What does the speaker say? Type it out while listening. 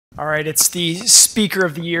All right, it's the speaker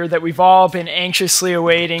of the year that we've all been anxiously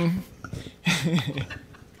awaiting.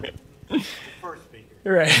 First speaker.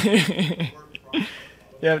 Right.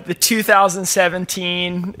 Yeah, the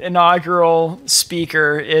 2017 inaugural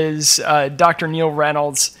speaker is Dr. Neil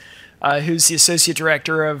Reynolds, who's the Associate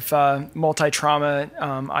Director of Multi-Trauma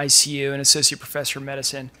ICU and Associate Professor of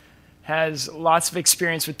Medicine. Has lots of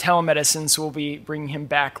experience with telemedicine, so we'll be bringing him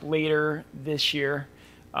back later this year.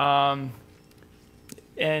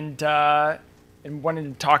 And wanted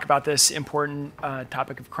to talk about this important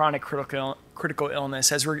topic of chronic critical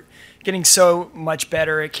illness. As we're getting so much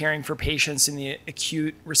better at caring for patients in the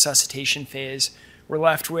acute resuscitation phase, we're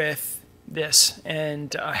left with this,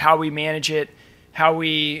 and how we manage it, how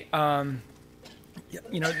we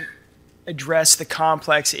address the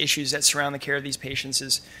complex issues that surround the care of these patients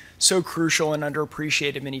is so crucial and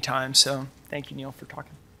underappreciated many times. So thank you, Neil, for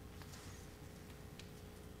talking.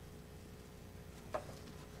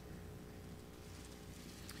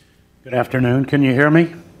 Good afternoon. Can you hear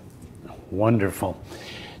me? Wonderful.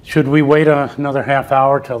 Should we wait another half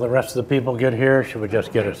hour till the rest of the people get here, or should we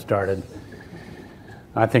just get it started?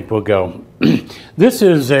 I think we'll go. This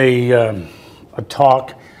is a talk.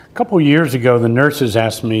 A couple years ago, the nurses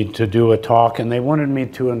asked me to do a talk, and they wanted me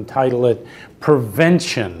to entitle it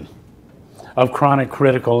Prevention of Chronic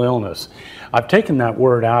Critical Illness. I've taken that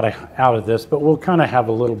word out of this, but we'll kind of have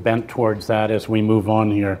a little bent towards that as we move on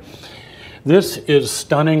here. This is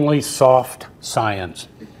stunningly soft science.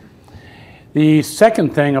 The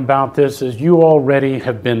second thing about this is you already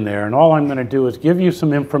have been there, and all I'm going to do is give you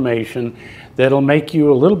some information that'll make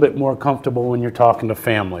you a little bit more comfortable when you're talking to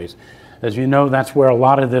families. As you know, that's where a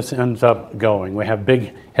lot of this ends up going. We have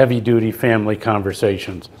big, heavy-duty family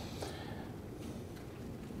conversations.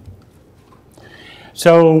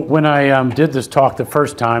 So when I did this talk the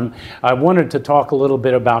first time, I wanted to talk a little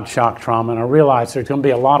bit about shock trauma, and I realized there's going to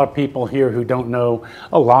be a lot of people here who don't know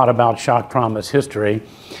a lot about shock trauma's history.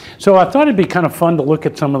 So I thought it'd be kind of fun to look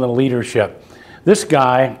at some of the leadership. This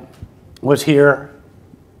guy was here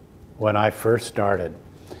when I first started.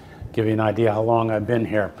 Give you an idea how long I've been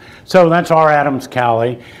here. So that's R. Adams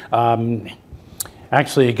Cowley.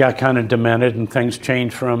 Actually, he got kind of demented and things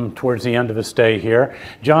changed from towards the end of his stay here.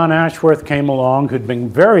 John Ashworth came along, who'd been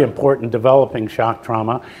very important in developing shock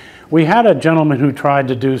trauma. We had a gentleman who tried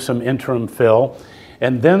to do some interim fill,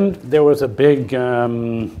 and then there was a big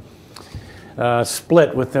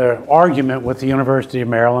split with the argument with the University of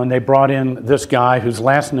Maryland. They brought in this guy whose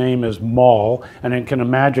last name is Maul, and you can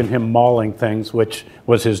imagine him mauling things, which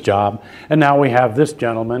was his job. And now we have this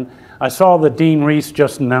gentleman. I saw that Dean Reese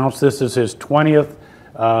just announced this is his 20th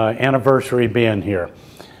anniversary being here.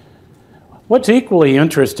 What's equally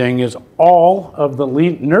interesting is all of the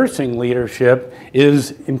nursing leadership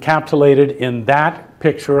is encapsulated in that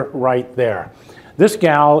picture right there. This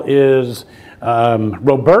gal is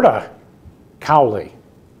Roberta Cowley.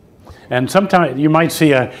 And sometimes you might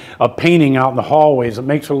see a painting out in the hallways. It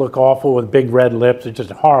makes her look awful with big red lips. It's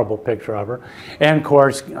just a horrible picture of her. And of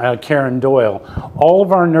course, Karen Doyle. All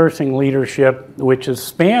of our nursing leadership, which is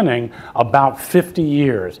spanning about 50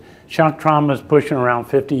 years. Shock trauma is pushing around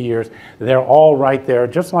 50 years. They're all right there,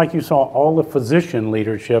 just like you saw all the physician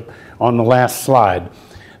leadership on the last slide.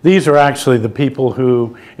 These are actually the people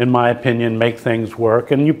who, in my opinion, make things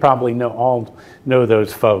work. And you probably all know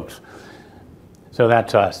those folks. So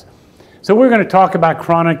that's us. So we're going to talk about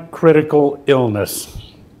chronic critical illness.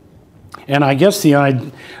 And I guess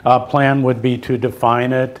the plan would be to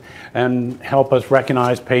define it and help us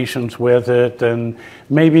recognize patients with it and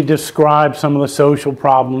maybe describe some of the social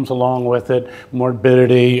problems along with it,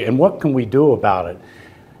 morbidity, and what can we do about it?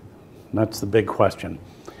 That's the big question.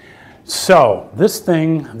 So this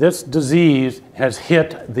disease has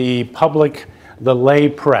hit the lay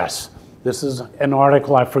press. This is an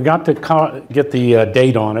article, I forgot to get the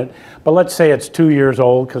date on it, but let's say it's 2 years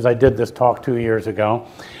old because I did this talk 2 years ago.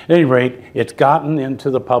 At any rate, it's gotten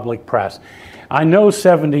into the public press. I know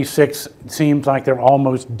 76 seems like they're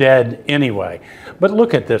almost dead anyway, but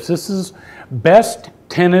look at this. This is best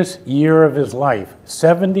tennis year of his life,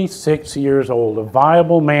 76 years old, a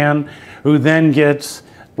viable man who then gets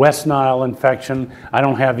West Nile infection. I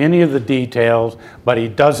don't have any of the details, but he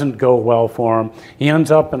doesn't go well for him. He ends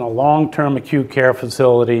up in a long-term acute care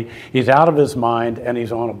facility. He's out of his mind, and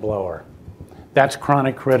he's on a blower. That's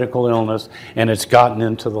chronic critical illness, and it's gotten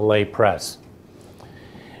into the lay press.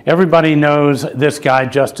 Everybody knows this guy,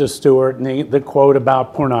 Justice Stewart, and the quote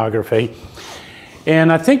about pornography.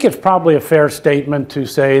 And I think it's probably a fair statement to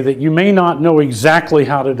say that you may not know exactly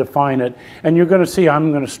how to define it, and you're going to see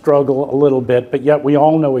I'm going to struggle a little bit, but yet we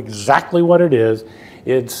all know exactly what it is.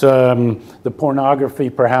 It's the pornography,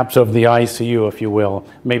 perhaps, of the ICU, if you will.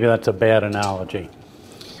 Maybe that's a bad analogy.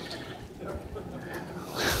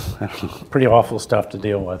 Pretty awful stuff to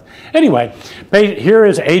deal with. Anyway, here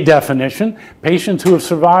is a definition. Patients who have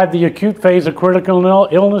survived the acute phase of critical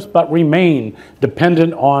illness but remain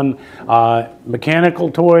dependent on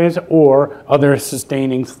mechanical toys or other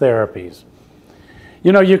sustaining therapies.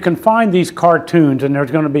 You know, you can find these cartoons, and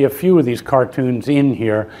there's going to be a few of these cartoons in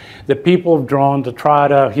here that people have drawn to try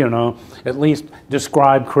to, you know, at least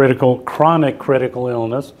describe chronic critical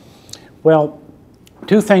illness. Well,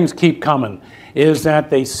 two things keep coming. Is that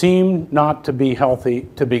they seem not to be healthy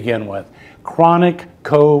to begin with. Chronic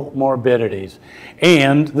comorbidities.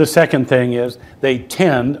 And the second thing is they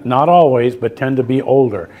tend, not always, but tend to be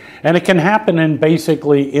older. And it can happen in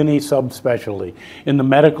basically any subspecialty. In the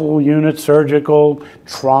medical unit, surgical,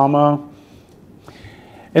 trauma.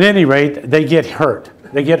 At any rate, they get hurt.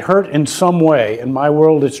 They get hurt in some way. In my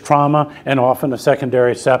world, it's trauma and often a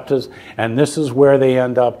secondary sepsis. And this is where they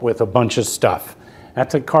end up with a bunch of stuff.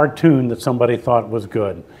 That's a cartoon that somebody thought was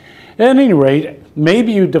good. At any rate,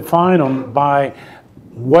 maybe you define them by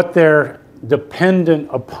what they're dependent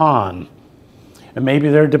upon. And maybe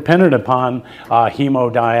they're dependent upon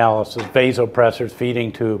hemodialysis, vasopressors,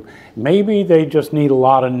 feeding tube. Maybe they just need a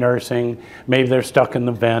lot of nursing. Maybe they're stuck in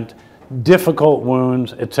the vent, difficult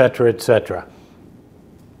wounds, etc., etc.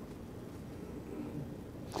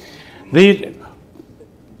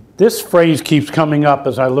 This phrase keeps coming up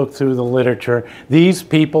as I look through the literature. These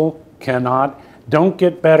people don't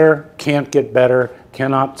get better, can't get better,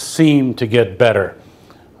 cannot seem to get better.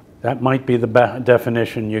 That might be the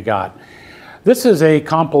definition you got. This is a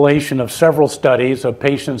compilation of several studies of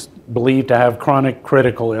patients believed to have chronic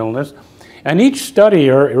critical illness. And each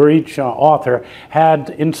study or each author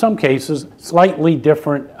had, in some cases, slightly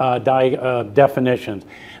different definitions.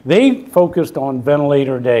 They focused on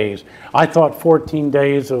ventilator days. I thought 14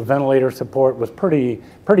 days of ventilator support was pretty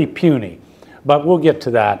puny, but we'll get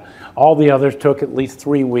to that. All the others took at least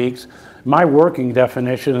 3 weeks. My working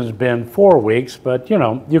definition has been 4 weeks, but you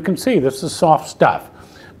know, you can see this is soft stuff.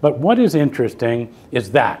 But what is interesting is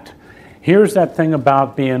that. Here's that thing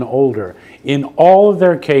about being older. In all of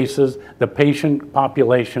their cases, the patient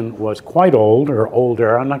population was quite old or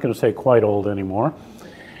older. I'm not going to say quite old anymore.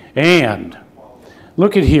 And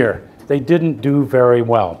look at here. They didn't do very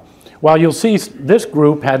well. While you'll see this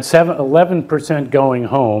group had 11% going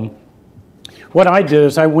home, what I did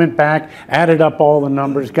is I went back, added up all the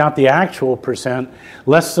numbers, got the actual percent.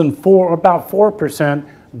 Less than about 4%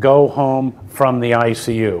 go home from the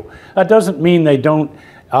ICU. That doesn't mean they don't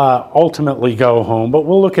ultimately go home, but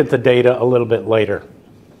we'll look at the data a little bit later.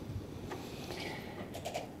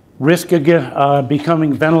 Risk of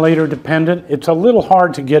becoming ventilator dependent. It's a little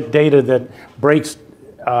hard to get data that breaks,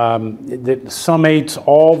 that summates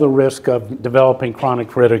all the risk of developing chronic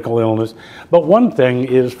critical illness. But one thing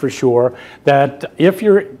is for sure that if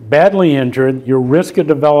you're badly injured, your risk of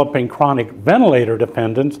developing chronic ventilator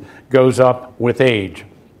dependence goes up with age.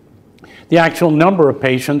 The actual number of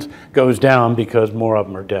patients goes down because more of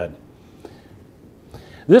them are dead.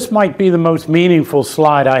 This might be the most meaningful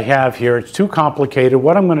slide I have here. It's too complicated.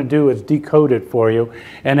 What I'm going to do is decode it for you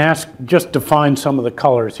and just define some of the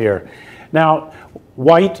colors here. Now,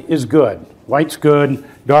 white is good. White's good.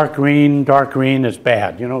 Dark green is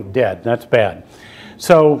bad. You know, dead. That's bad.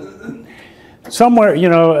 So somewhere, you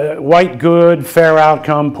know, white good, fair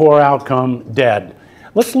outcome, poor outcome, dead.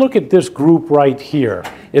 Let's look at this group right here.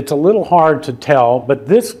 It's a little hard to tell, but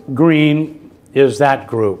this green is that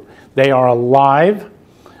group. They are alive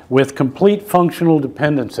with complete functional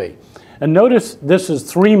dependency. And notice this is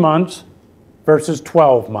 3 months versus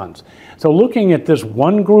 12 months. So looking at this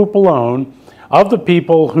one group alone, of the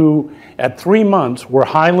people who at 3 months were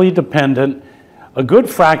highly dependent, a good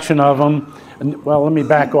fraction of them, well, let me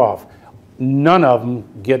back off. None of them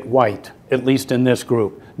get white, at least in this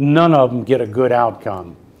group. None of them get a good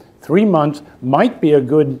outcome. 3 months might be a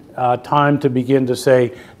good time to begin to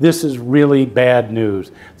say, this is really bad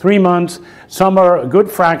news. 3 months, a good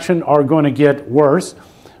fraction are going to get worse.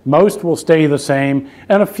 Most will stay the same,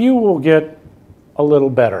 and a few will get a little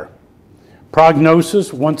better.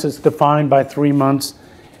 Prognosis, once it's defined by 3 months,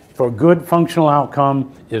 for good functional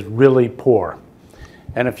outcome is really poor.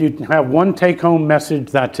 And if you have one take-home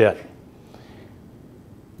message, that's it.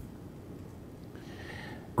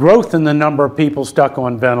 Growth in the number of people stuck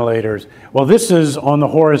on ventilators. Well, this is on the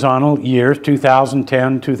horizontal years,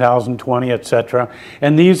 2010, 2020, etc.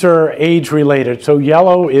 And these are age-related. So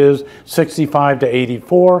yellow is 65 to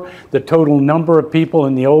 84. The total number of people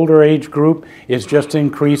in the older age group is just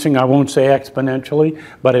increasing. I won't say exponentially,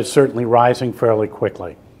 but it's certainly rising fairly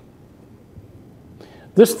quickly.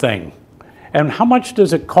 this thing. And how much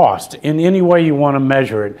does it cost in any way you want to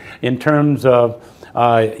measure it in terms of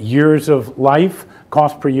years of life,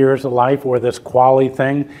 cost per years of life, or this QALY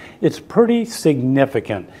thing? It's pretty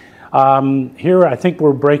significant. Here, I think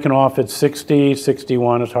we're breaking off at 60,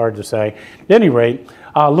 61, it's hard to say. At any rate,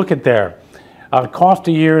 look at there. Cost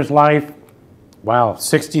a year's life, wow,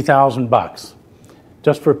 $60,000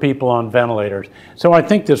 just for people on ventilators. So I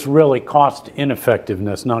think this really cost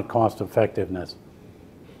ineffectiveness, not cost effectiveness.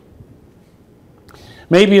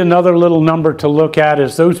 Maybe another little number to look at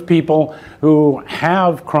is those people who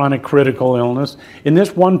have chronic critical illness. In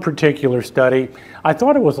this one particular study, I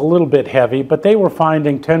thought it was a little bit heavy, but they were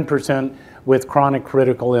finding 10% with chronic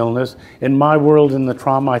critical illness. In my world, in the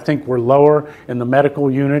trauma, I think we're lower. In the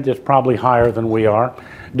medical unit, it's probably higher than we are.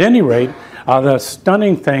 At any rate, the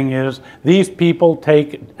stunning thing is these people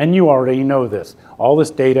take, and you already know this, all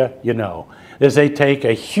this data you know, is they take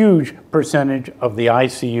a huge percentage of the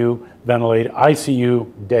ICU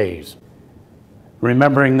days.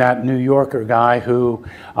 Remembering that New Yorker guy who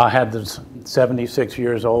had this 76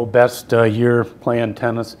 years old, best year playing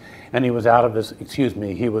tennis, and he was out of his,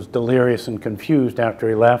 he was delirious and confused after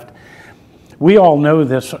he left. We all know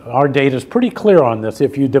this, our data is pretty clear on this.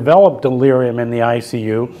 If you develop delirium in the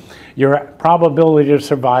ICU, your probability of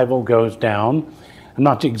survival goes down. I'm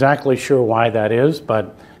not exactly sure why that is,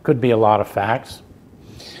 but could be a lot of facts.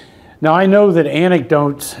 Now, I know that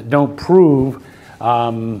anecdotes don't prove,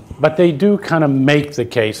 but they do kind of make the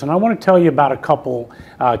case. And I want to tell you about a couple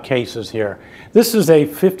cases here. This is a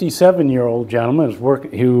 57-year-old gentleman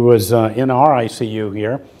who was in our ICU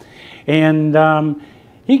here. And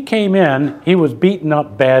he came in, he was beaten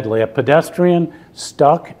up badly, a pedestrian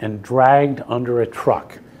stuck and dragged under a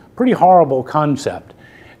truck. Pretty horrible concept.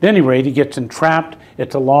 At any rate, he gets entrapped.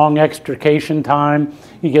 It's a long extrication time.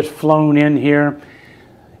 He gets flown in here.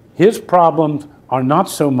 His problems are not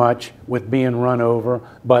so much with being run over,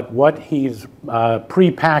 but what he's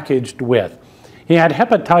prepackaged with. He had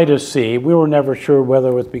hepatitis C. We were never sure whether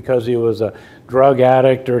it was because he was a drug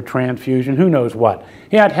addict or transfusion, who knows what.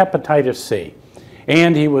 He had hepatitis C,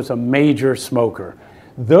 and he was a major smoker.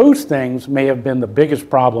 Those things may have been the biggest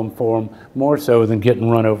problem for him, more so than getting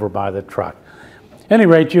run over by the truck. At any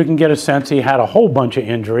rate, you can get a sense he had a whole bunch of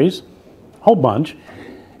injuries, whole bunch.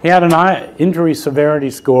 He had an injury severity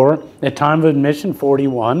score at time of admission,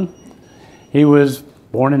 41. He was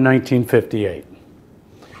born in 1958.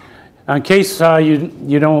 In case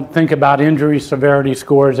you don't think about injury severity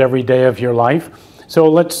scores every day of your life, so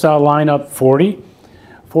let's line up 40.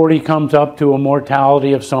 40 comes up to a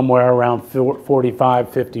mortality of somewhere around 45,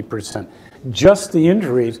 50%. Just the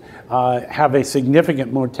injuries have a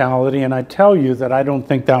significant mortality, and I tell you that I don't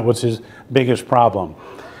think that was his biggest problem.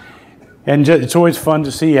 And it's always fun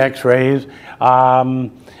to see x-rays.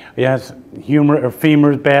 Yes,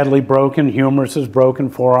 femur is badly broken, humerus is broken,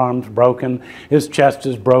 forearm's broken, his chest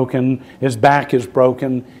is broken, his back is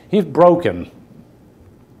broken. He's broken.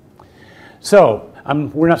 So,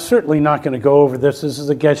 we're certainly not going to go over this. This is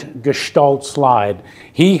a Gestalt slide.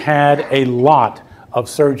 He had a lot of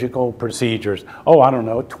surgical procedures. Oh, I don't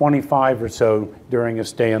know, 25 or so during his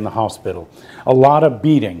stay in the hospital. A lot of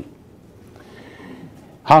beating.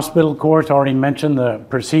 Hospital course, already mentioned the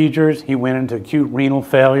procedures. He went into acute renal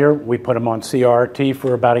failure. We put him on CRT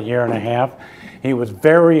for about a year and a half. He was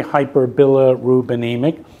very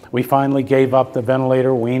hyperbilirubinemic. We finally gave up the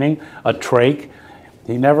ventilator weaning, a trach.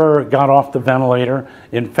 He never got off the ventilator.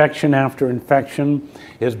 Infection after infection.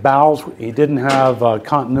 His bowels, he didn't have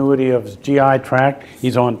continuity of his GI tract.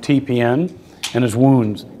 He's on TPN, and his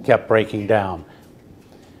wounds kept breaking down.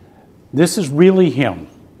 This is really him.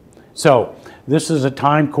 So, this is a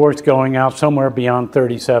time course going out somewhere beyond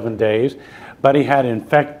 37 days, but he had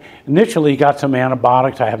initially he got some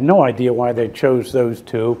antibiotics. I have no idea why they chose those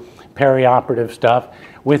two, perioperative stuff.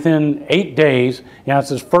 Within 8 days, he has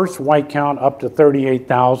his first white count up to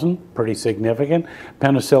 38,000, pretty significant,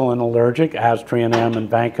 penicillin allergic, Astrian-M and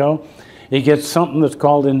Vanco. He gets something that's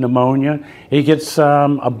called pneumonia. He gets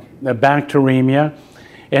a bacteremia,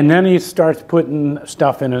 and then he starts putting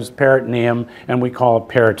stuff in his peritoneum, and we call it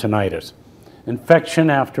peritonitis.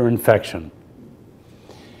 Infection after infection.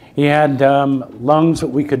 He had lungs that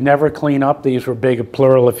we could never clean up. These were big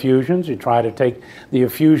pleural effusions. You try to take the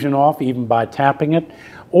effusion off even by tapping it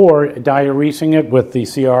or diuresing it with the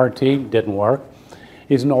CRT. Didn't work.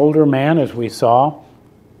 He's an older man, as we saw.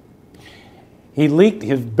 He leaked.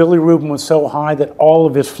 His bilirubin was so high that all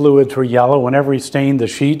of his fluids were yellow. Whenever he stained the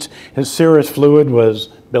sheets, his serous fluid was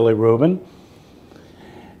bilirubin.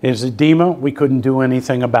 His edema, we couldn't do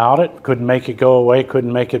anything about it, couldn't make it go away,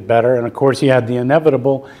 couldn't make it better. And of course, he had the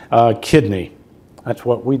inevitable kidney. That's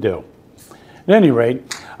what we do. At any rate,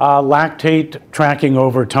 lactate tracking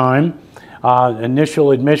over time.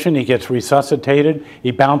 Initial admission, he gets resuscitated,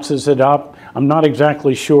 he bounces it up. I'm not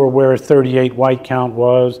exactly sure where 38 white count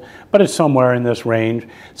was, but it's somewhere in this range.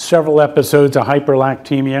 Several episodes of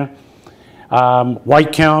hyperlactemia.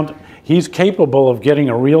 White count, he's capable of getting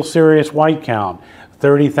a real serious white count.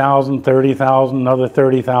 30,000, 30,000, another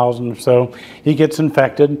 30,000 or so. He gets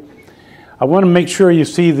infected. I want to make sure you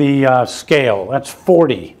see the scale. That's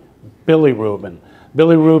 40, bilirubin.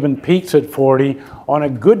 Bilirubin peaks at 40. On a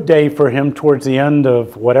good day for him towards the end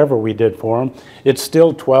of whatever we did for him, it's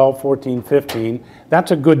still 12, 14, 15. That's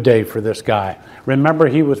a good day for this guy. Remember,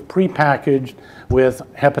 he was prepackaged with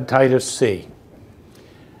hepatitis C.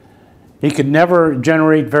 He could never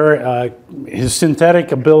generate his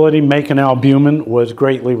synthetic ability making albumin was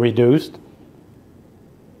greatly reduced.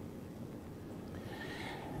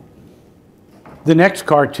 The next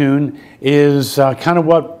cartoon is kind of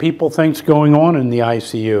what people think's going on in the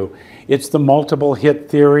ICU. It's the multiple hit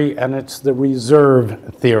theory and it's the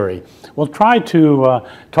reserve theory. We'll try to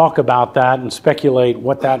talk about that and speculate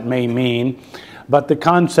what that may mean. But the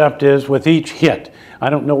concept is with each hit, I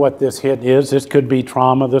don't know what this hit is. This could be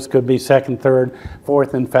trauma. This could be second, third,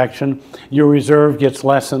 fourth infection. Your reserve gets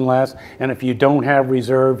less and less. And if you don't have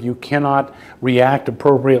reserve, you cannot react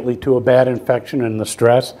appropriately to a bad infection and the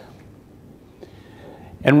stress.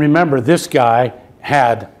 And remember, this guy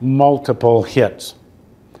had multiple hits.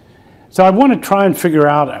 So I want to try and figure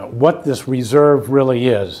out what this reserve really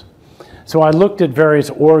is. So I looked at various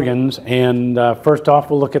organs, and first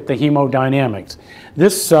off, we'll look at the hemodynamics.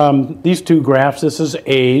 These two graphs, this is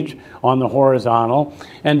age on the horizontal,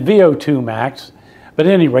 and VO2 max. But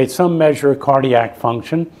at any rate, some measure of cardiac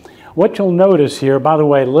function. What you'll notice here, by the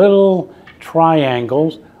way, little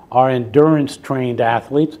triangles are endurance-trained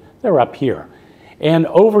athletes. They're up here. And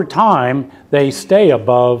over time, they stay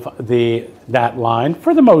above that line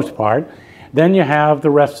for the most part. Then you have the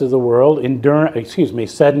rest of the world,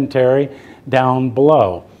 sedentary, down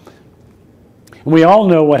below. And we all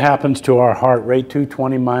know what happens to our heart rate,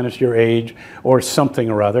 220 minus your age or something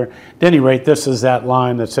or other. At any rate, this is that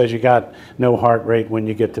line that says you got no heart rate when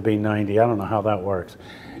you get to be 90. I don't know how that works.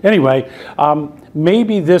 Anyway,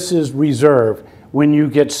 maybe this is reserve. When you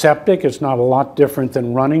get septic, it's not a lot different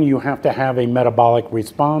than running. You have to have a metabolic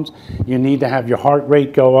response. You need to have your heart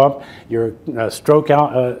rate go up, your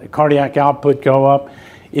cardiac output go up.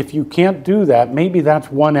 If you can't do that, maybe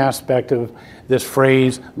that's one aspect of this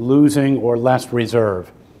phrase, losing or less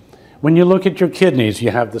reserve. When you look at your kidneys,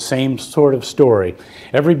 you have the same sort of story.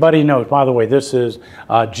 Everybody knows, by the way, this is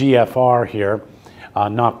GFR here.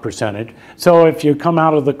 Not percentage. So if you come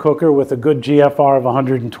out of the cooker with a good GFR of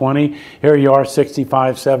 120, here you are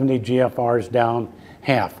 65, 70, GFR is down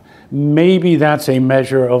half. Maybe that's a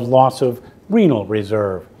measure of loss of renal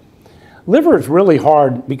reserve. Liver is really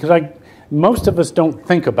hard because most of us don't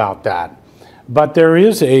think about that. But there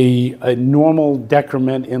is a normal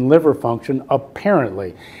decrement in liver function,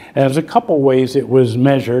 apparently. And there's a couple ways it was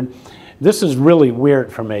measured. This is really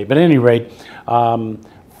weird for me, but at any rate,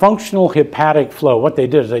 functional hepatic flow. What they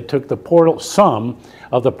did is they took the sum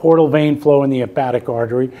of the portal vein flow in the hepatic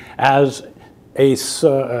artery as a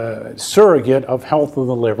surrogate of health of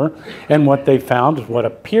the liver, and what they found is what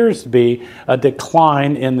appears to be a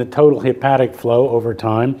decline in the total hepatic flow over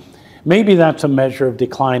time. Maybe that's a measure of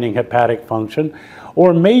declining hepatic function,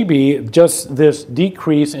 or maybe just this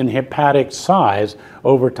decrease in hepatic size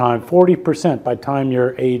over time, 40% by the time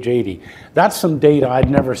you're age 80. That's some data I'd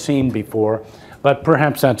never seen before. But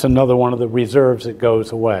perhaps that's another one of the reserves that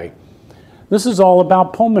goes away. This is all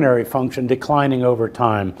about pulmonary function declining over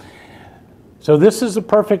time. So this is a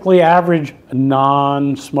perfectly average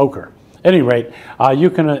non-smoker. At any rate, you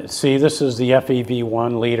can see this is the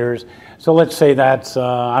FEV1 liters. So let's say that's,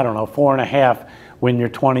 4.5 when you're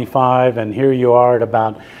 25, and here you are at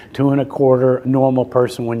about 2.25 normal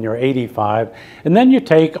person when you're 85. And then you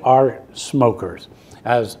take our smokers,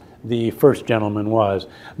 as the first gentleman was.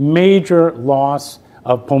 Major loss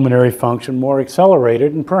of pulmonary function, more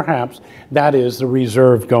accelerated, and perhaps that is the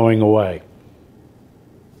reserve going away.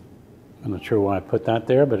 I'm not sure why I put that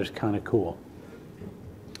there, but it's kind of cool.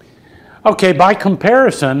 Okay, by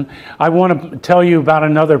comparison, I want to tell you about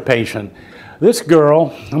another patient. This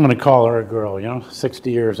girl, I'm going to call her a girl,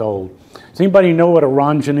 60 years old. Does anybody know what a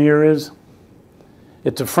rongenier is?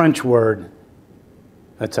 It's a French word.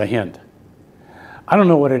 That's a hint. I don't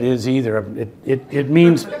know what it is either. It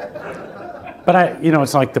means, but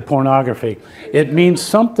it's like the pornography. It means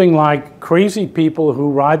something like crazy people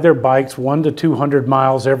who ride their bikes 100 to 200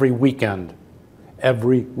 miles every weekend.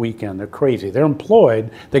 Every weekend. They're crazy. They're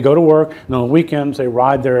employed. They go to work, and on the weekends they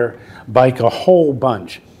ride their bike a whole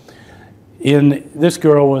bunch. This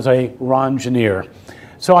girl was a Rongineer.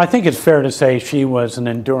 So I think it's fair to say she was an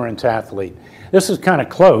endurance athlete. This is kind of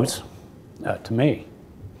close to me.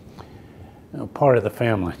 Part of the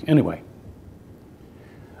family. Anyway.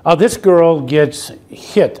 This girl gets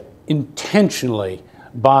hit intentionally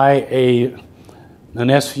by an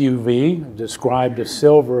SUV, described as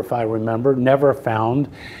silver if I remember, never found.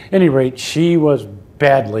 At any rate, she was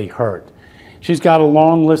badly hurt. She's got a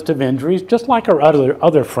long list of injuries, just like her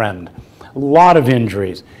other friend. A lot of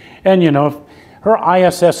injuries. And her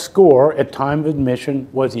ISS score at time of admission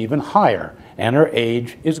was even higher, and her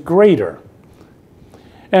age is greater.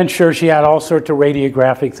 And sure, she had all sorts of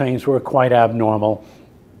radiographic things were quite abnormal.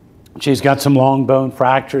 She's got some long bone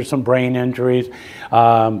fractures, some brain injuries.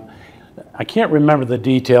 I can't remember the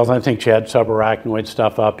details. I think she had subarachnoid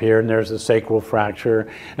stuff up here, and there's a sacral fracture,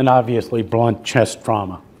 and obviously blunt chest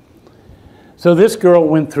trauma. So this girl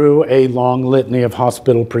went through a long litany of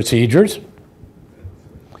hospital procedures.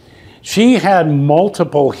 She had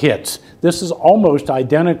multiple hits. This is almost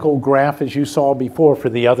identical graph as you saw before for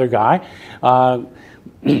the other guy.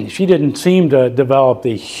 She didn't seem to develop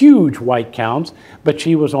the huge white counts, but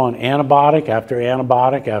she was on antibiotic after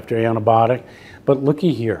antibiotic after antibiotic. But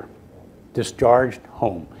looky here, discharged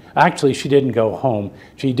home. Actually, she didn't go home.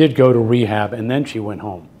 She did go to rehab, and then she went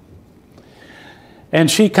home. And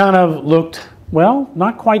she kind of looked, well,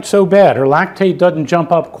 not quite so bad. Her lactate doesn't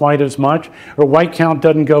jump up quite as much. Her white count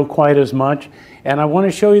doesn't go quite as much. And I want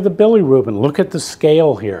to show you the bilirubin. Look at the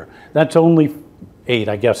scale here. That's only 8,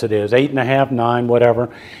 I guess it is, 8.5, 9,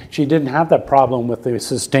 whatever. She didn't have that problem with the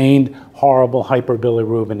sustained, horrible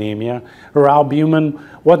hyperbilirubinemia. Her albumin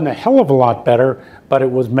wasn't a hell of a lot better, but it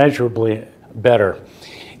was measurably better.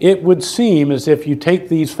 It would seem as if you take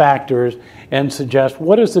these factors and suggest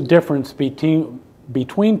what is the difference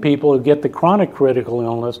between people who get the chronic critical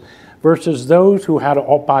illness versus those who had,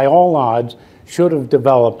 by all odds, should have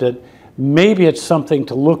developed it. Maybe it's something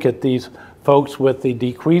to look at these folks with the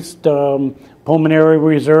decreased pulmonary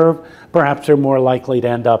reserve. Perhaps they're more likely to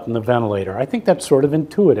end up in the ventilator. I think that's sort of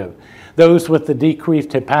intuitive. Those with the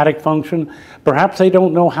decreased hepatic function, perhaps they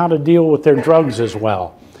don't know how to deal with their drugs as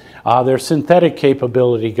well. Their synthetic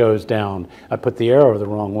capability goes down. I put the arrow the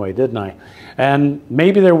wrong way, didn't I? And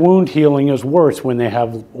maybe their wound healing is worse when they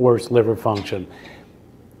have worse liver function.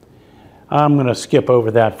 I'm going to skip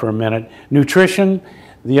over that for a minute. Nutrition.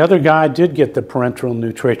 The other guy did get the parenteral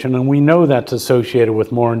nutrition, and we know that's associated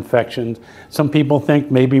with more infections. Some people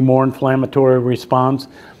think maybe more inflammatory response,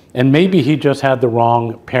 and maybe he just had the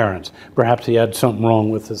wrong parents. Perhaps he had something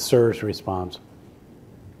wrong with the SIRS response.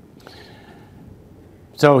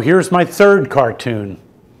 So here's my third cartoon.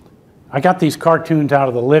 I got these cartoons out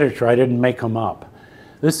of the literature. I didn't make them up.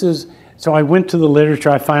 So I went to the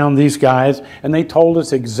literature, I found these guys, and they told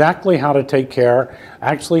us exactly how to take care,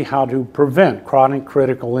 actually how to prevent chronic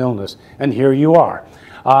critical illness. And here you are.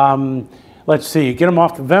 Let's see, get them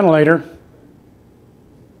off the ventilator.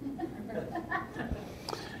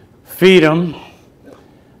 Feed them.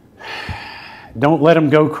 Don't let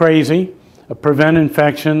them go crazy. Prevent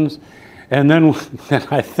infections. And then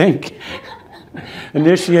I think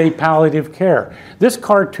initiate palliative care. This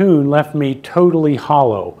cartoon left me totally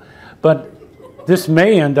hollow. But this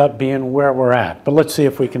may end up being where we're at. But let's see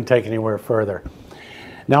if we can take anywhere further.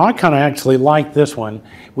 Now, I kind of actually like this one.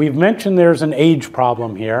 We've mentioned there's an age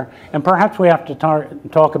problem here, and perhaps we have to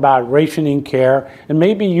talk about rationing care and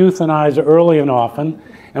maybe euthanize early and often,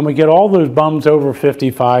 and we get all those bums over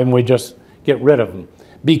 55 and we just get rid of them.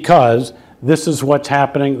 Because this is what's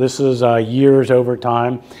happening. This is years over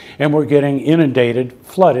time, and we're getting inundated,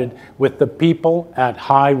 flooded with the people at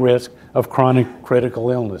high risk of chronic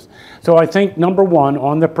critical illness. So I think, number one,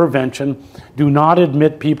 on the prevention, do not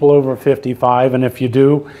admit people over 55, and if you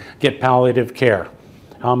do, get palliative care.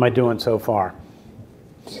 How am I doing so far?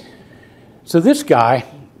 So this guy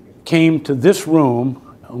came to this room,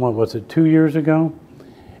 what was it, 2 years ago?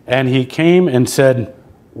 And he came and said,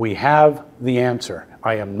 "We have the answer."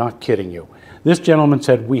 I am not kidding you. This gentleman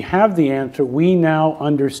said, "We have the answer. We now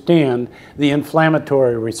understand the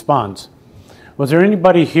inflammatory response." Was there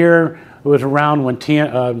anybody here who was around when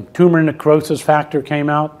tumor necrosis factor came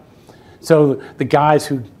out? So the guys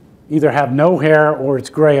who either have no hair or it's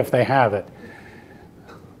gray if they have it.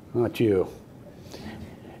 Not you.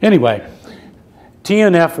 Anyway,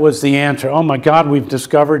 TNF was the answer. Oh my God, we've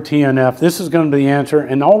discovered TNF. This is going to be the answer,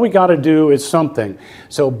 and all we got to do is something.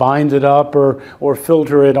 So bind it up or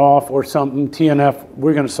filter it off or something. TNF,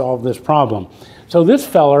 we're going to solve this problem. So this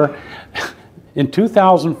feller in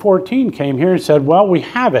 2014 came here and said, well, we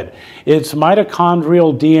have it. It's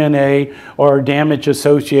mitochondrial DNA or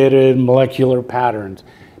damage-associated molecular patterns.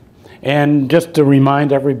 And just to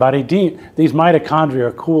remind everybody, these mitochondria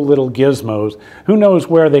are cool little gizmos. Who knows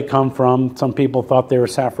where they come from? Some people thought they were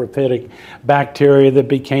saprophytic bacteria that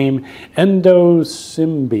became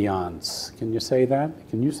endosymbionts. Can you say that?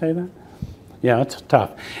 Can you say that? Yeah, it's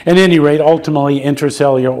tough. At any rate, ultimately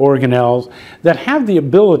intracellular organelles that have the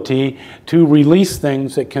ability to release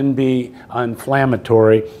things that can be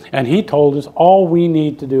inflammatory. And he told us all we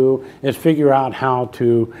need to do is figure out how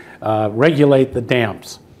to regulate the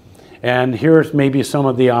DAMPs. And here's maybe some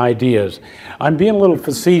of the ideas. I'm being a little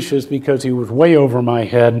facetious because he was way over my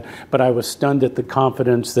head, but I was stunned at the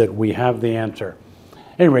confidence that we have the answer.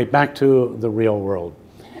 Anyway, back to the real world.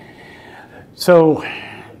 So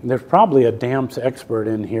there's probably a DAMPs expert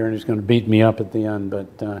in here, and he's going to beat me up at the end.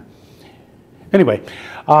 But anyway,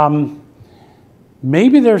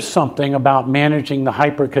 maybe there's something about managing the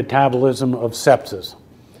hypercatabolism of sepsis.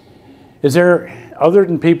 Is there, other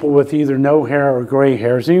than people with either no hair or gray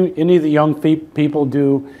hairs, any of the young people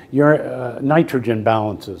do your nitrogen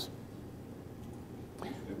balances?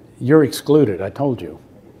 You're excluded, I told you.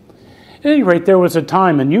 At any rate, there was a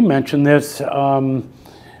time, and you mentioned this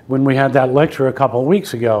when we had that lecture a couple of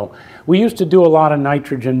weeks ago. We used to do a lot of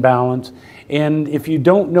nitrogen balance, and if you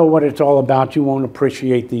don't know what it's all about, you won't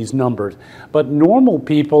appreciate these numbers. But normal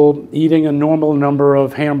people eating a normal number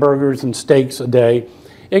of hamburgers and steaks a day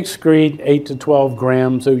excrete 8 to 12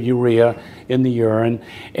 grams of urea in the urine,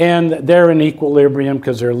 and they're in equilibrium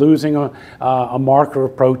because they're losing a marker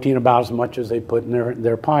of protein about as much as they put in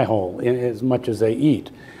their pie hole, as much as they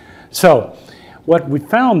eat. So what we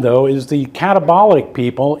found, though, is the catabolic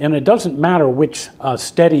people, and it doesn't matter which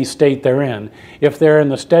steady state they're in. If they're in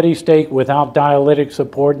the steady state without dialytic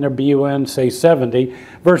support and their BUN, say 70,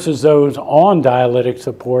 versus those on dialytic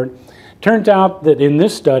support, turns out that in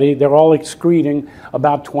this study, they're all excreting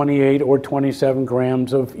about 28 or 27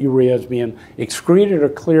 grams of urea is being excreted or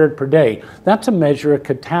cleared per day. That's a measure of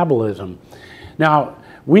catabolism. Now,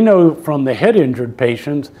 we know from the head-injured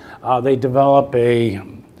patients, they develop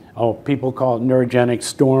people call it neurogenic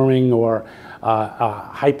storming or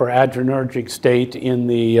hyperadrenergic state in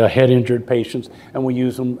the head-injured patients, and we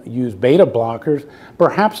use beta blockers,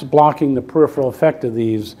 perhaps blocking the peripheral effect of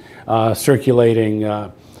these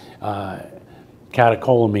circulating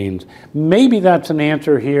catecholamines. Maybe that's an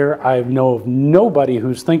answer here. I know of nobody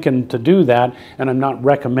who's thinking to do that, and I'm not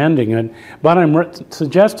recommending it, but I'm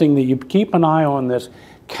suggesting that you keep an eye on this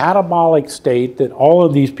catabolic state that all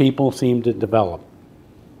of these people seem to develop.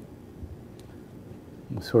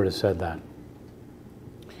 We sort of said that.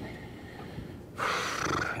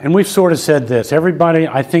 And we've sort of said this. Everybody,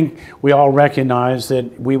 I think we all recognize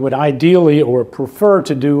that we would ideally or prefer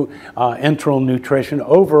to do enteral nutrition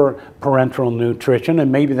over parenteral nutrition,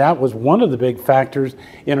 and maybe that was one of the big factors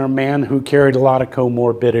in our man who carried a lot of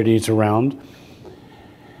comorbidities around.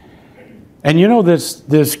 And you know,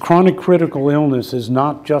 this chronic critical illness is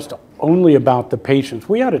not just only about the patients.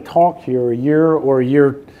 We had a talk here a year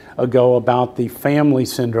ago about the family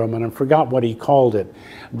syndrome, and I forgot what he called it.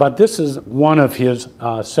 But this is one of his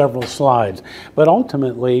several slides. But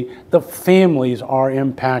ultimately, the families are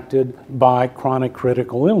impacted by chronic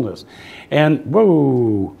critical illness. And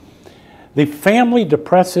the family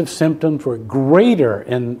depressive symptoms were greater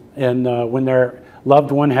when their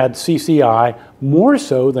loved one had CCI, more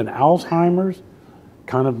so than Alzheimer's,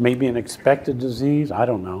 kind of maybe an expected disease, I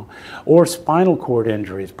don't know, or spinal cord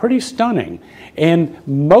injuries. Pretty stunning. And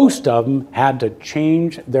most of them had to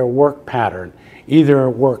change their work pattern, either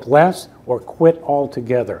work less or quit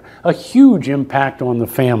altogether. A huge impact on the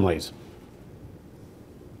families.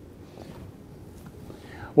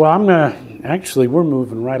 Well, we're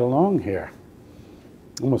moving right along here.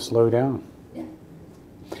 I'm going to slow down.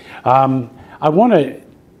 I want to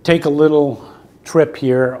take a little trip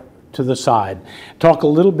here to the side, talk a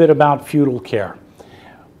little bit about fetal care.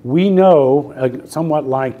 We know, somewhat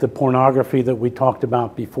like the pornography that we talked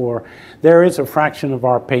about before, there is a fraction of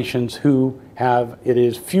our patients who it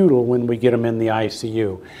is futile when we get them in the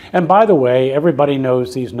ICU. And by the way, everybody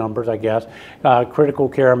knows these numbers, I guess. Critical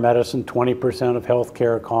care medicine, 20% of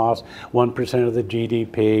healthcare costs, 1% of the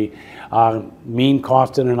GDP. Mean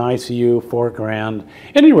cost in an ICU, $4,000. At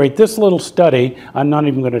any rate, this little study, I'm not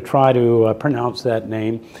even going to try to pronounce that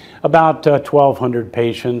name, about 1,200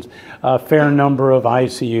 patients, a fair number of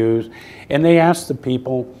ICUs, and they asked the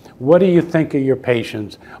people, what do you think of your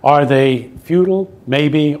patients? Are they futile,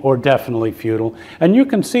 maybe, or definitely futile? And you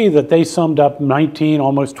can see that they summed up 19,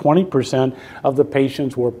 almost 20% of the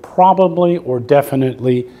patients were probably or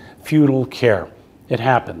definitely futile care. It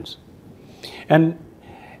happens. And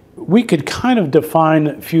we could kind of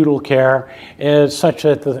define futile care as such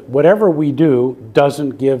that whatever we do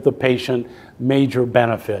doesn't give the patient major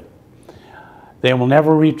benefit. They will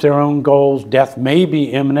never reach their own goals. Death may be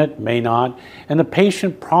imminent, may not, and the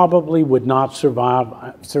patient probably would not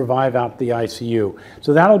survive out the ICU.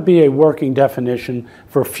 So that'll be a working definition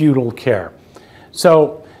for futile care.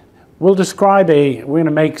 So we'll describe we're going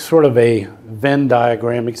to make sort of a Venn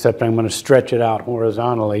diagram, except I'm going to stretch it out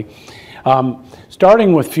horizontally.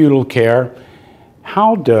 Starting with futile care,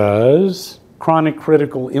 how does chronic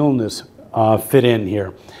critical illness fit in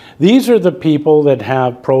here? These are the people that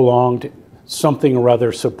have prolonged something or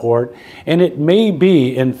other support, and it may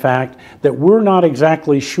be, in fact, that we're not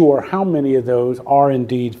exactly sure how many of those are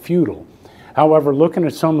indeed futile. However, looking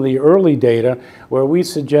at some of the early data where we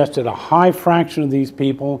suggested a high fraction of these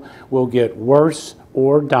people will get worse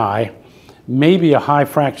or die, maybe a high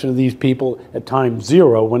fraction of these people at time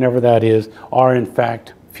 0, whenever that is, are in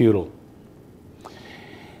fact futile.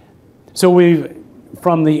 So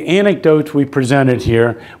from the anecdotes we presented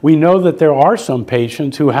here, we know that there are some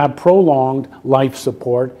patients who have prolonged life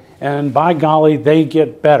support, and by golly, they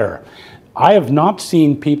get better. I have not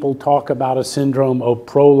seen people talk about a syndrome of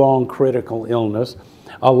prolonged critical illness,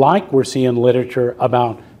 like we're seeing literature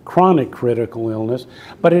about chronic critical illness,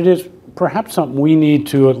 but it is perhaps something we need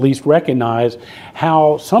to at least recognize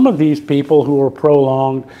how some of these people who are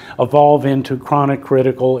prolonged evolve into chronic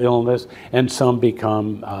critical illness and some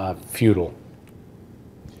become futile.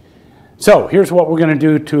 So here's what we're going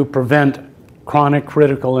to do to prevent chronic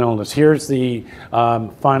critical illness. Here's the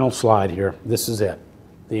final slide here. This is it,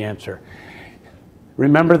 the answer.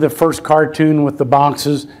 Remember the first cartoon with the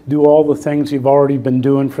boxes? Do all the things you've already been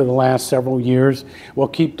doing for the last several years. Well,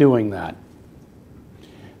 keep doing that.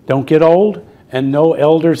 Don't get old, and no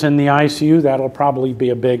elders in the ICU. That'll probably be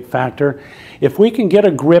a big factor. If we can get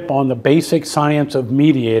a grip on the basic science of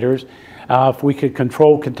mediators, if we could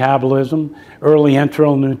control catabolism, early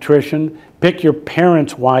enteral nutrition, pick your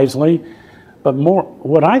parents wisely, but more,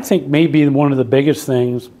 what I think may be one of the biggest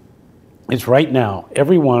things is right now,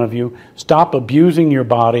 every one of you, stop abusing your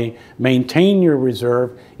body, maintain your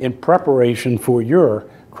reserve in preparation for your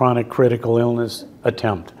chronic critical illness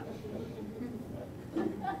attempt.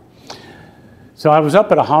 So I was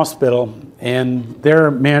up at a hospital, and their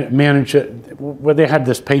manager, where they had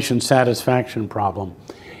this patient satisfaction problem,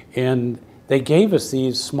 and they gave us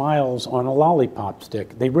these smiles on a lollipop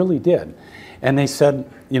stick. They really did. And they said,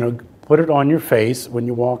 put it on your face when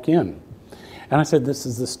you walk in. And I said, this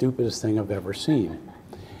is the stupidest thing I've ever seen.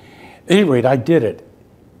 At any rate, I did it.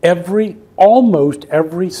 Almost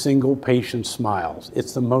every single patient smiles.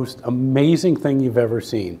 It's the most amazing thing you've ever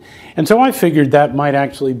seen. And so I figured that might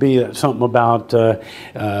actually be something about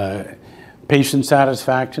patient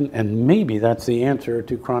satisfaction, and maybe that's the answer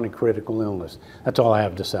to chronic critical illness. That's all I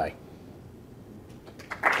have to say.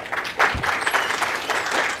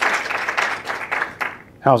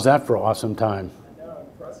 How's that for awesome time? I know,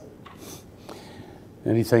 impressive.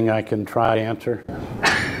 Anything I can try to answer?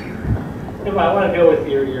 I want to go with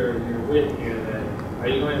your wit here. Then, are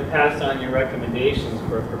you going to pass on your recommendations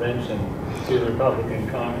for prevention to the Republican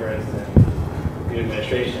Congress and the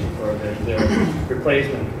administration for their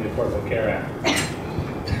replacement for the Affordable Care Act?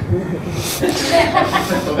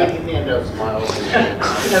 So we can hand out smiles.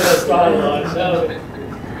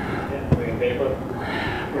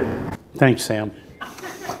 Thanks, Sam.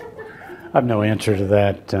 I have no answer to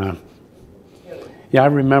that. Yeah, I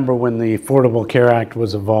remember when the Affordable Care Act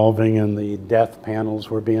was evolving and the death panels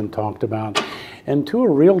were being talked about. And to a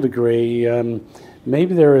real degree,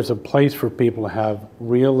 maybe there is a place for people to have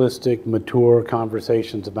realistic, mature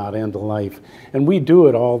conversations about end of life. And we do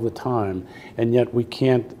it all the time, and yet we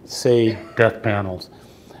can't say death panels.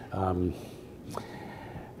 I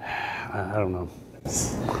don't know.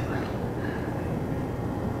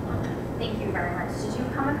 Thank you very much. Did you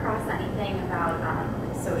come across anything about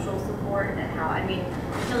social support and how, I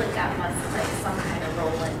feel like that must play some kind of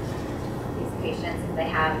role in these patients if they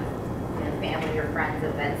have family or friends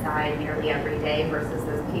at bedside nearly every day versus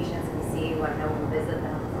those patients we see when no one visit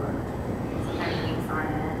them for sometimes weeks on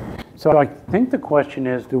end. So I think the question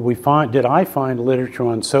is, did I find literature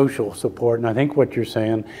on social support? And I think what you're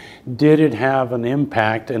saying, did it have an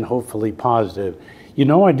impact, and hopefully positive?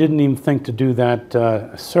 I didn't even think to do that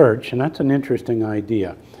search, and that's an interesting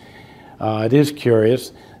idea. It is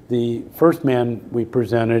curious. The first man we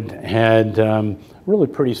presented had really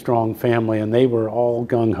pretty strong family, and they were all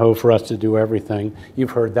gung-ho for us to do everything.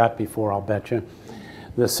 You've heard that before, I'll bet you.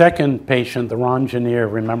 The second patient, the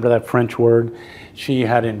ronginier, remember that French word? She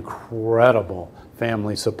had incredible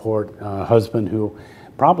family support, husband who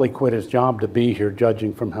probably quit his job to be here,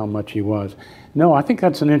 judging from how much he was. No, I think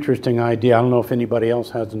that's an interesting idea. I don't know if anybody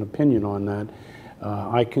else has an opinion on that.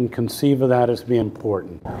 I can conceive of that as being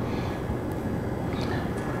important.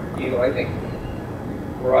 I think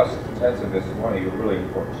for us, intensiveness is one of your really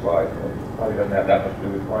important slides. It probably doesn't have that much to do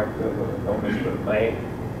with chronic illness, but it may.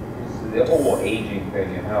 It's the whole aging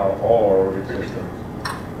thing and how all our organ systems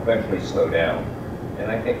eventually slow down.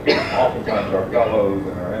 And I think oftentimes our fellows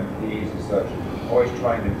and our MPs and such always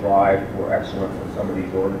trying to drive for excellence in some of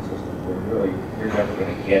these organ systems when really you're never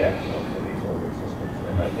going to get excellence in these organ systems.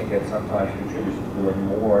 And I think that sometimes contributes to doing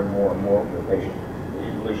more and more and more for the patient that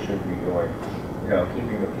you really should be doing. You know,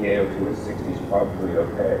 keeping the PaO2 at 60 is probably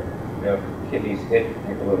okay. You know, kidneys take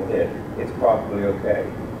a little hit, it's probably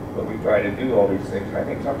okay. But we try to do all these things, and I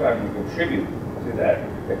think sometimes we contribute to that,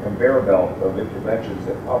 the conveyor belt of interventions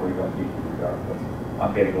that probably don't need to be done. But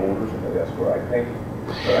I'm getting older, so maybe that's what I think.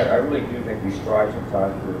 But I really do think we strive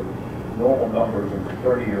sometimes for normal numbers, and for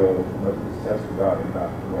 30-year-olds, most of these tests are done, and not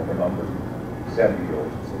normal numbers,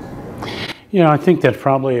 70-year-olds and 60-year-olds. You know, I think that's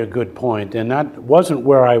probably a good point, and that wasn't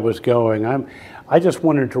where I was going. I just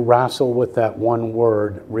wanted to wrestle with that one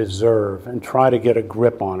word, reserve, and try to get a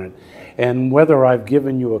grip on it. And whether I've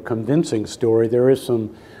given you a convincing story, there is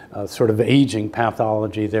some sort of aging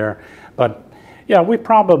pathology there. But yeah, we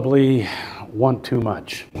probably want too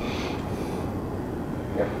much.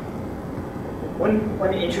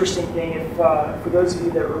 One interesting thing, if for those of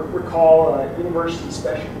you that recall University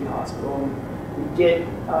Specialty Hospital, we get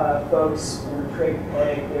folks in a trach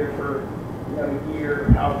peg there for a year,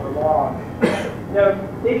 however long.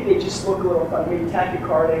 Maybe they just look a little funny, maybe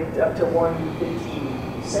tachycardic up to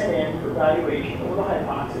 115, sent in for evaluation, a little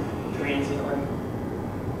hypoxic, transiently.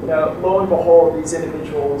 Lo and behold, these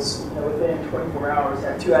individuals, within 24 hours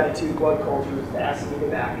have 2 out of 2 blood cultures with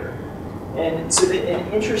Acinetobacter. And so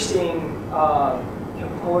an interesting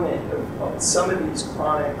component of some of these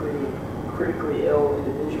chronically, critically ill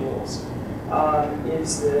individuals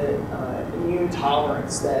is the immune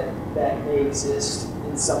tolerance that may exist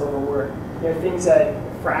in some of them, where things that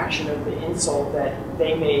a fraction of the insult that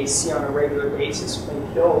they may see on a regular basis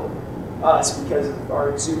may kill us because of our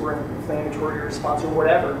exuberant inflammatory response or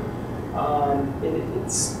whatever.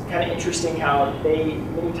 It's kind of interesting how they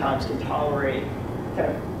many times can tolerate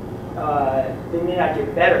they may not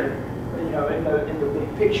get better, in the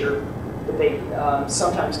big picture, but they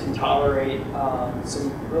sometimes can tolerate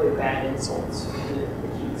some really bad insults in the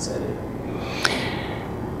acute setting.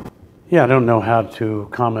 Yeah, I don't know how to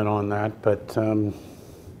comment on that, but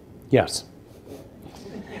yes.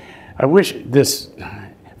 I wish this,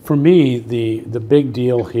 for me, the big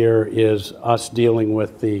deal here is us dealing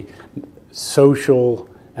with the social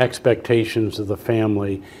expectations of the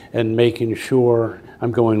family and making sure,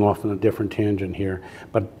 I'm going off on a different tangent here,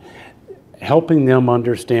 but helping them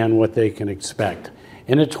understand what they can expect.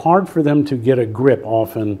 And it's hard for them to get a grip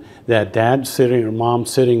often that dad's sitting or mom's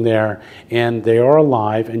sitting there and they are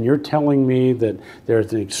alive, and you're telling me that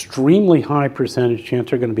there's an extremely high percentage chance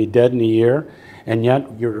they're going to be dead in a year, and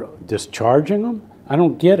yet you're discharging them? I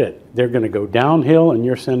don't get it. They're going to go downhill and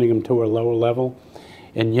you're sending them to a lower level,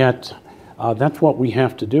 and yet that's what we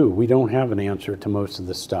have to do. We don't have an answer to most of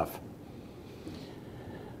this stuff.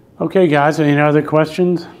 Okay, guys, any other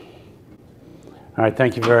questions? All right,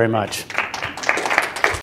 thank you very much.